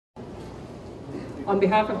On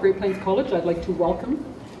behalf of Great Plains College, I'd like to welcome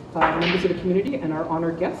members of the community and our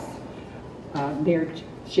honored guests, Mayor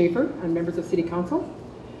Schaefer and members of City Council,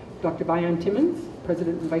 Dr. Bayan Timmons,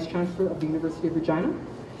 President and Vice Chancellor of the University of Regina,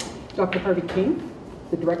 Dr. Harvey King,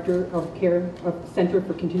 the Director of Care of Center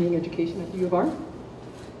for Continuing Education at the U of R,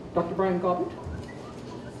 Dr. Brian Gobbett,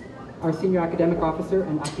 our Senior Academic Officer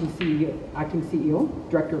and Acting CEO,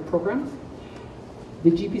 Director of Programs, the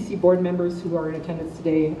GPC board members who are in attendance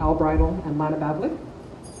today, Al Bridle and Lana Bavlik,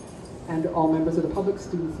 and all members of the public,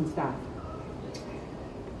 students, and staff.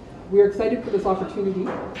 We are excited for this opportunity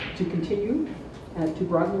to continue and to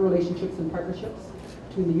broaden the relationships and partnerships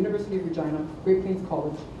between the University of Regina, Great Plains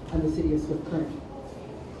College, and the City of Swift Current.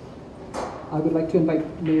 I would like to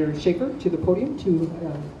invite Mayor Schaefer to the podium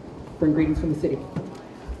to bring greetings from the city.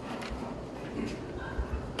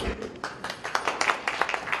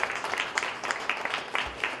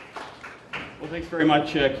 Well, thanks very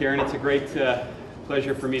much, Karen. It's a great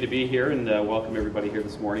pleasure for me to be here and welcome everybody here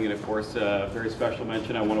this morning. And of course, a very special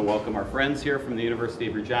mention, I want to welcome our friends here from the University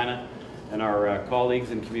of Regina and our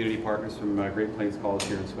colleagues and community partners from Great Plains College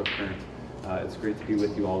here in Swift Current. It's great to be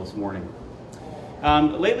with you all this morning.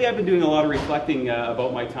 Lately, I've been doing a lot of reflecting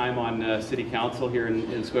about my time on City Council here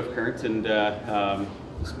in Swift Current, and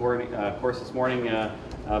this morning,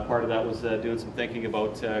 part of that was doing some thinking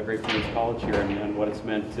about Great Plains College here and what it's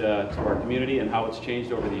meant to our community and how it's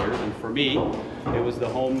changed over the years. And for me, it was the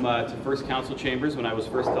home to first council chambers when I was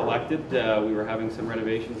first elected. We were having some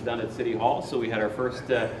renovations done at City Hall, so we had our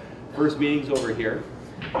first meetings over here.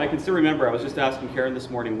 And I can still remember, I was just asking Karen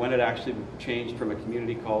this morning when it actually changed from a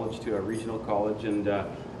community college to a regional college, and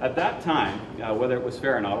at that time, whether it was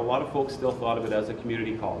fair or not, a lot of folks still thought of it as a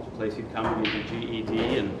community college, a place you'd come and get your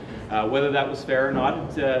GED, and whether that was fair or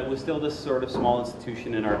not, it was still this sort of small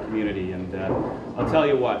institution in our community. And I'll tell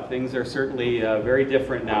you what, things are certainly very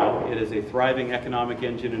different now. It is a thriving economic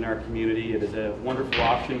engine in our community. It is a wonderful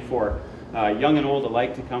option for young and old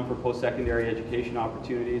alike to come for post-secondary education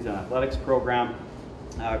opportunities, an athletics program.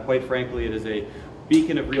 Quite frankly, it is a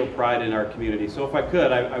beacon of real pride in our community. So if I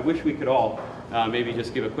could, I wish we could all maybe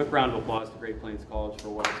just give a quick round of applause to Great Plains College for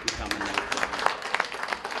what it's become.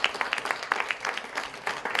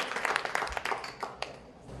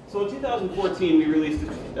 So in 2014, we released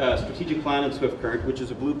a strategic plan in Swift Current, which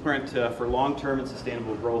is a blueprint for long-term and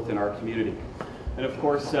sustainable growth in our community. And of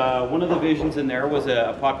course, one of the visions in there was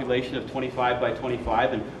a population of 25 by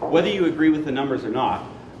 25, and whether you agree with the numbers or not,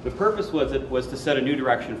 the purpose was to set a new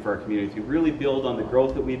direction for our community, to really build on the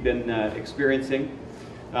growth that we've been experiencing,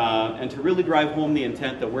 and to really drive home the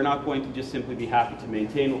intent that we're not going to just simply be happy to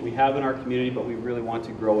maintain what we have in our community, but we really want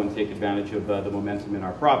to grow and take advantage of the momentum in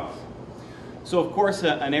our province. So of course,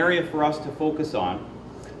 an area for us to focus on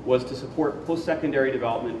was to support post-secondary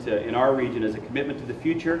development in our region as a commitment to the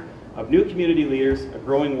future of new community leaders, a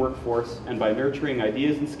growing workforce, and by nurturing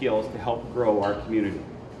ideas and skills to help grow our community.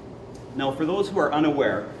 Now, for those who are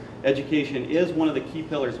unaware, education is one of the key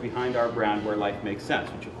pillars behind our brand where life makes sense,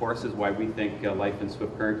 which of course is why we think life in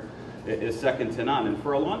Swift Current is second to none. And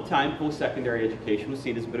for a long time, post-secondary education was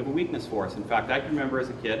seen as a bit of a weakness for us. In fact, I can remember as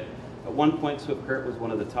a kid, at one point Swift Current was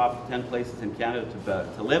one of the top 10 places in Canada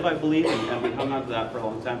to live, I believe, and we hung on to that for a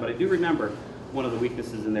long time. But I do remember one of the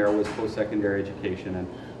weaknesses in there was post-secondary education. And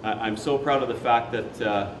I'm so proud of the fact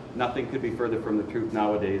that nothing could be further from the truth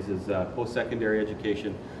nowadays, is post-secondary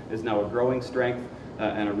education is now a growing strength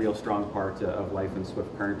and a real strong part of life in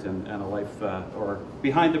Swift Current, and a life, or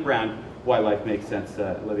behind the brand, why life makes sense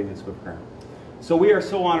living in Swift Current. So we are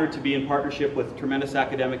so honored to be in partnership with tremendous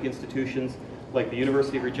academic institutions like the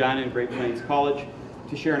University of Regina and Great Plains College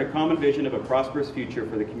to share in a common vision of a prosperous future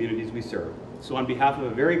for the communities we serve. So on behalf of a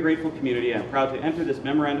very grateful community, I'm proud to enter this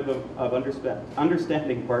Memorandum of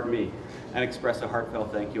Understanding, and express a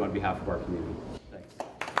heartfelt thank you on behalf of our community. Thanks.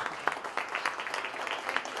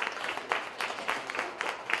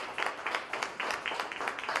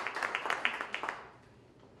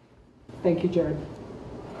 Thank you, Jared.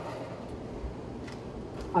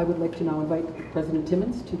 I would like to now invite President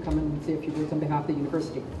Timmons to come and say a few words on behalf of the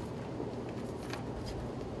university.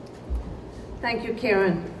 Thank you,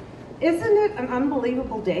 Karen. Isn't it an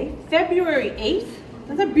unbelievable day? February 8th.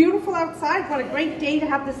 Isn't it beautiful outside? What a great day to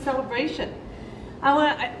have this celebration. I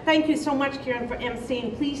want to thank you so much, Karen, for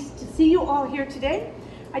emceeing. Pleased to see you all here today.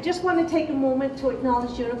 I just want to take a moment to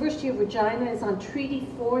acknowledge the University of Regina is on Treaty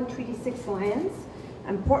 4 and Treaty 6 lands,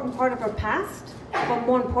 an important part of our past, but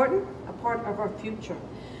more important, a part of our future.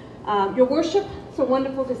 Your Worship, so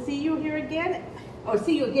wonderful to see you here again, or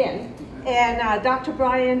see you again, and Dr.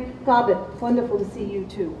 Brian Gobbett, wonderful to see you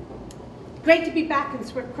too. Great to be back in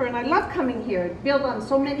Swift Current. I love coming here, build on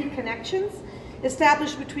so many connections,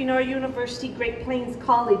 established between our university, Great Plains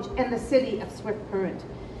College, and the city of Swift Current.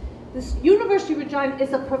 This University of Regina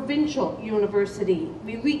is a provincial university.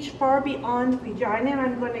 We reach far beyond Regina, and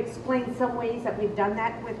I'm going to explain some ways that we've done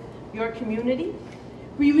that with your community.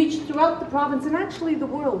 We reach throughout the province and actually the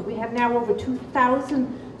world. We have now over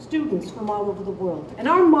 2,000 students from all over the world. And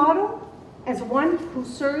our motto, as one who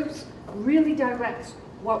serves, really directs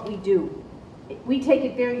what we do. We take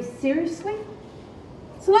it very seriously.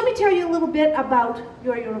 So let me tell you a little bit about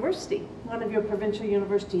your university, one of your provincial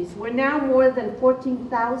universities. We're now more than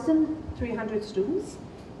 14,300 students,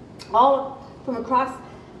 all from across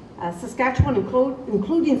Saskatchewan,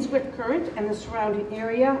 including Swift Current and the surrounding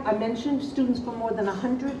area. I mentioned students from more than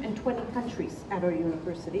 120 countries at our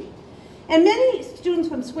university. And many students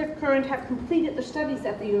from Swift Current have completed their studies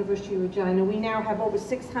at the University of Regina. We now have over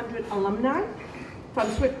 600 alumni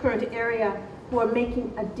from Swift Current area who are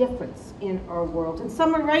making a difference in our world. And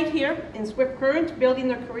some are right here in Swift Current, building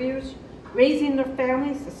their careers, raising their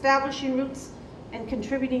families, establishing roots, and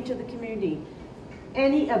contributing to the community.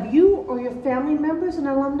 Any of you or your family members an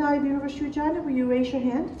alumni of University of Regina? Will you raise your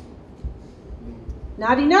hand?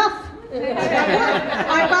 Not enough.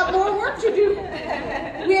 I've got more work to do.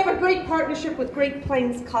 We have a great partnership with Great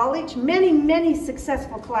Plains College, many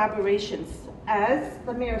successful collaborations. As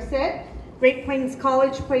the mayor said, Great Plains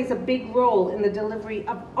College plays a big role in the delivery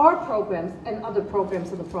of our programs and other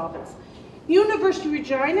programs in the province. University of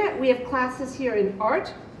Regina, we have classes here in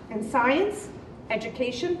art and science,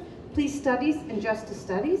 education, police studies, and justice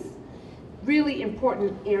studies. Really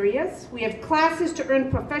important areas. We have classes to earn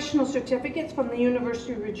professional certificates from the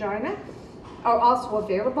University of Regina are also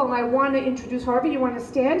available. And I want to introduce Harvey. You want to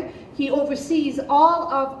stand? He oversees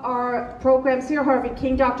all of our programs here. Harvey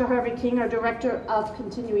King, Dr. Harvey King, our Director of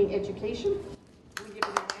Continuing Education. We give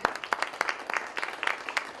him a hand.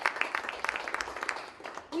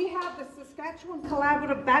 We have the Saskatchewan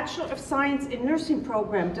Collaborative Bachelor of Science in Nursing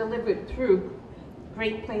program delivered through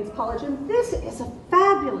Great Plains College. And this is a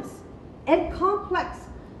fabulous and complex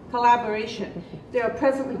collaboration. There are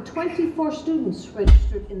presently 24 students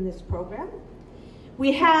registered in this program.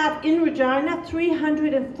 We have in Regina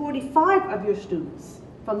 345 of your students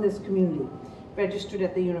from this community registered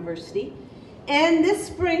at the university. And this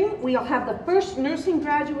spring, we'll have the first nursing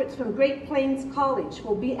graduates from Great Plains College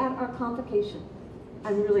will be at our convocation.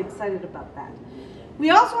 I'm really excited about that. We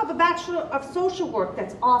also have a Bachelor of Social Work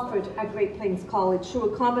that's offered at Great Plains College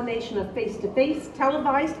through a combination of face-to-face,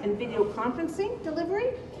 televised, and video conferencing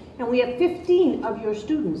delivery. And we have 15 of your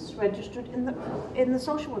students registered in the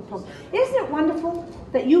social work program. Isn't it wonderful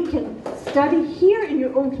that you can study here in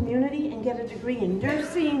your own community and get a degree in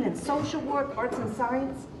nursing and social work, arts and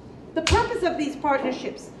science? The purpose of these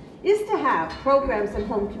partnerships is to have programs in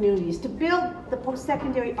home communities, to build the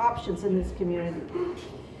post-secondary options in this community.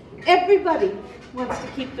 Everybody wants to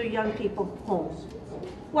keep their young people home.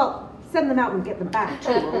 Well, send them out and get them back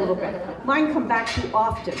too a little bit. Mine come back too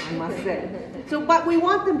often, I must say. So, but we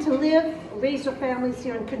want them to live, raise their families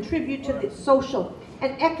here, and contribute to the social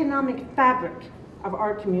and economic fabric of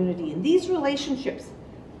our community. And these relationships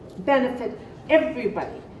benefit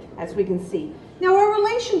everybody, as we can see. Now, our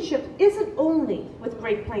relationship isn't only with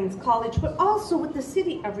Great Plains College, but also with the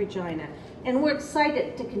city of Regina. And we're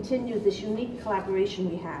excited to continue this unique collaboration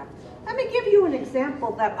we have. Let me give you an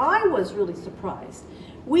example that I was really surprised.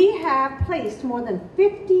 We have placed more than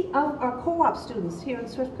 50 of our co-op students here in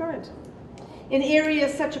Swift Current in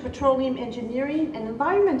areas such as petroleum engineering and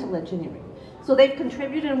environmental engineering. So they've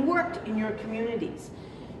contributed and worked in your communities.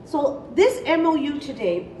 So this MOU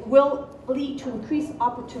today will lead to increased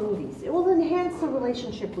opportunities. It will enhance the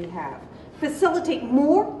relationship we have, facilitate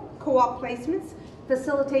more co-op placements,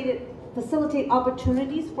 facilitate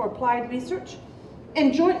opportunities for applied research,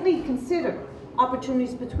 and jointly consider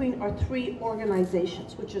opportunities between our three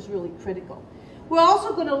organizations, which is really critical. We're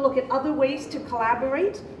also going to look at other ways to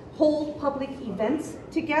collaborate, hold public events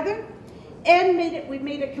together, and we've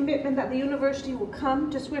made a commitment that the university will come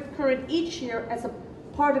to Swift Current each year as a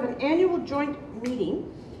part of an annual joint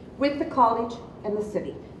meeting with the college and the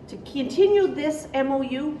city to continue this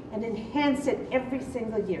MOU and enhance it every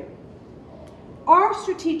single year. Our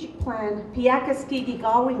strategic plan,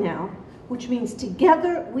 Piakaskigigawi now, which means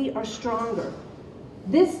together we are stronger.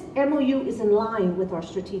 This MOU is in line with our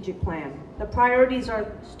strategic plan. The priorities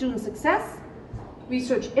are student success,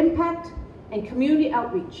 research impact, and community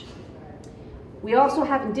outreach. We also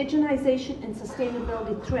have indigenization and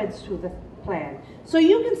sustainability threads through the plan. So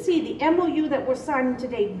you can see the MOU that we're signing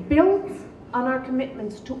today builds on our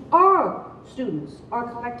commitments to our students, our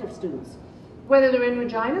collective students, whether they're in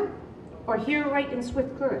Regina or here right in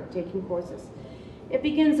Swift Current taking courses. It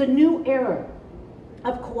begins a new era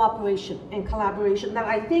of cooperation and collaboration that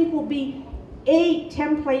I think will be a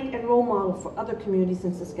template and role model for other communities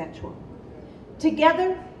in Saskatchewan.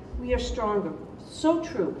 Together, we are stronger. So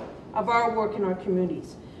true of our work in our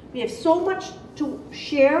communities. We have so much to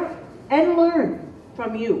share and learn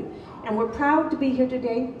from you, and we're proud to be here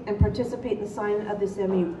today and participate in the signing of this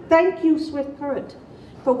MOU. Thank you, Swift Current,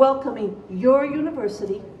 for welcoming your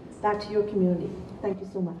university back to your community. Thank you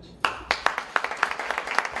so much.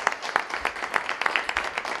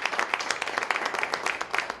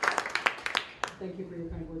 Thank you for your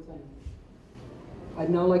kind words, Anne. I'd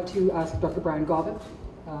now like to ask Dr. Brian Govitt,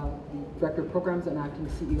 the Director of Programs and Acting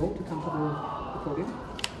CEO, to come to the podium.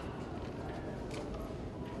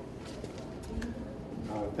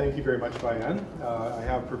 Thank you very much, Diane. I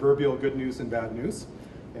have proverbial good news and bad news.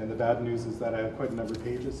 And the bad news is that I have quite a number of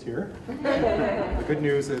pages here. The good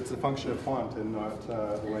news, it's a function of font and not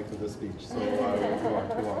the length of the speech, so we'll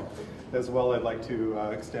go on. As well, I'd like to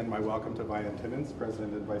extend my welcome to Vian Timmins,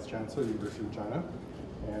 President and Vice Chancellor of the University of Regina,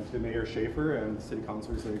 and to Mayor Schaefer and the City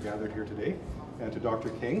Councillors that are gathered here today, and to Dr.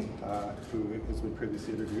 King, who has been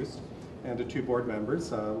previously introduced, and to two board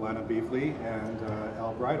members, Lana Beefley and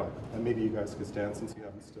Al Bridle. And maybe you guys could stand since you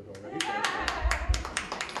haven't stood already.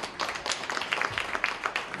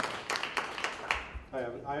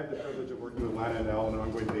 I have the privilege of working with Lana and Al on an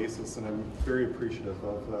ongoing basis, and I'm very appreciative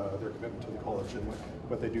of their commitment to the college and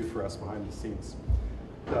what they do for us behind the scenes.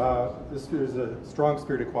 There's a strong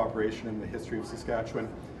spirit of cooperation in the history of Saskatchewan,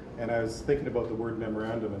 and I was thinking about the word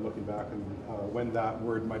memorandum and looking back on when that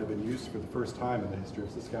word might have been used for the first time in the history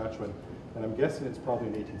of Saskatchewan, and I'm guessing it's probably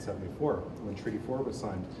in 1874 when Treaty 4 was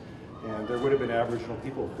signed. And there would have been Aboriginal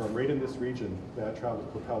people from right in this region that traveled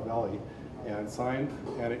to Propel Valley and signed,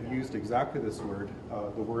 and it used exactly this word,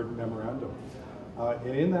 the word memorandum.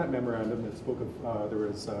 And in that memorandum, it spoke of, there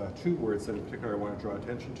was two words that in particular I want to draw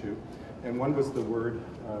attention to, and one was the word,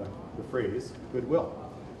 the phrase, goodwill,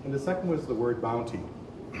 and the second was the word bounty.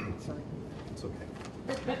 Sorry, it's okay.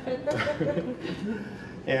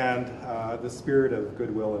 And the spirit of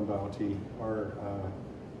goodwill and bounty are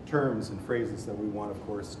terms and phrases that we want, of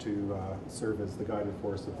course, to serve as the guiding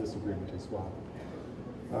force of this agreement as well.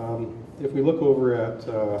 If we look over at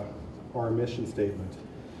our mission statement,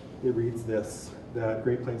 it reads this, that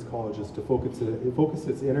Great Plains College is to focus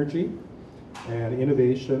its energy and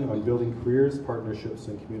innovation on building careers, partnerships,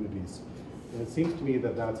 and communities. And it seems to me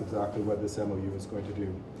that that's exactly what this MOU is going to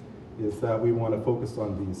do, is that we want to focus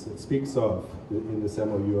on these. It speaks of, in this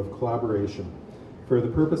MOU, of collaboration for the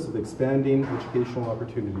purpose of expanding educational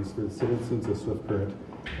opportunities for the citizens of Swift Current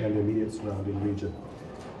and the immediate surrounding region.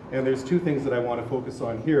 And there's two things that I want to focus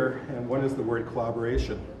on here, and one is the word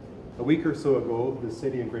collaboration. A week or so ago, the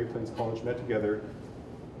city and Great Plains College met together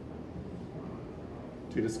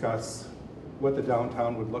to discuss what the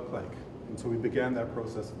downtown would look like. And so we began that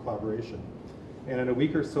process of collaboration. And in a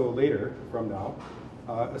week or so later from now,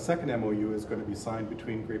 a second MOU is going to be signed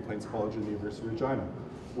between Great Plains College and the University of Regina,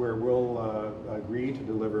 where we'll agree to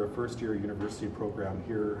deliver a first-year university program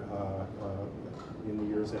here in the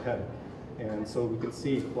years ahead. And so we can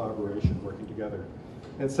see collaboration working together.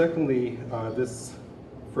 And secondly, this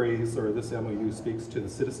phrase, or this MOU, speaks to the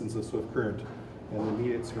citizens of Swift Current and the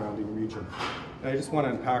immediate surrounding region. And I just want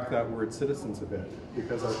to unpack that word citizens a bit,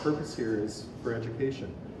 because our purpose here is for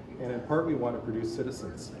education. And in part, we want to produce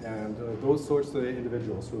citizens. And those sorts of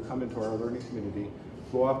individuals who come into our learning community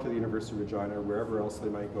go off to the University of Regina or wherever else they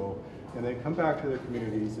might go, and then come back to their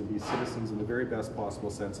communities and be citizens in the very best possible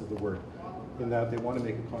sense of the word, in that they want to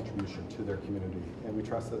make a contribution to their community. And we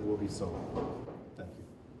trust that it will be so. Thank you.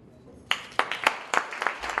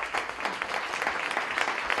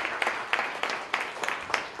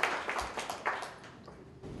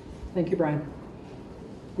 Thank you, Brian.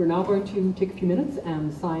 We're now going to take a few minutes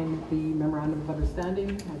and sign the Memorandum of Understanding.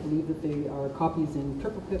 I believe that they are copies in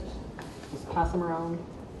triplicate. Just pass them around.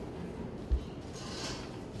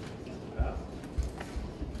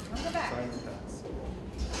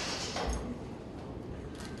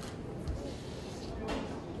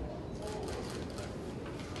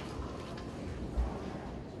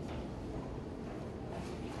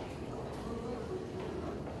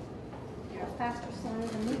 You're a faster signer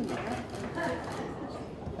than me, Mayor.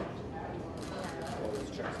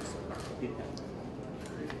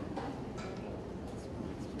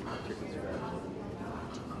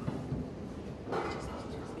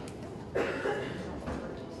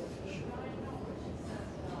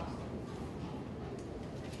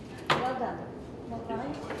 Well done. Well done.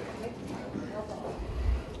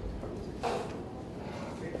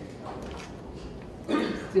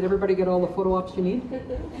 Did everybody get all the photo ops you need?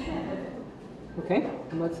 Okay,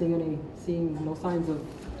 I'm not seeing no signs of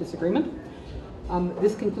disagreement.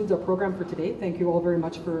 This concludes our program for today. Thank you all very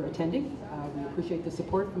much for attending. We appreciate the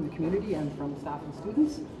support from the community and from staff and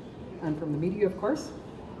students, and from the media, of course.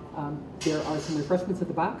 There are some refreshments at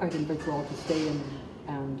the back. I'd invite you all to stay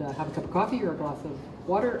and have a cup of coffee or a glass of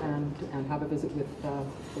water and have a visit with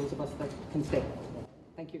those of us that can stay.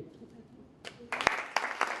 Thank you.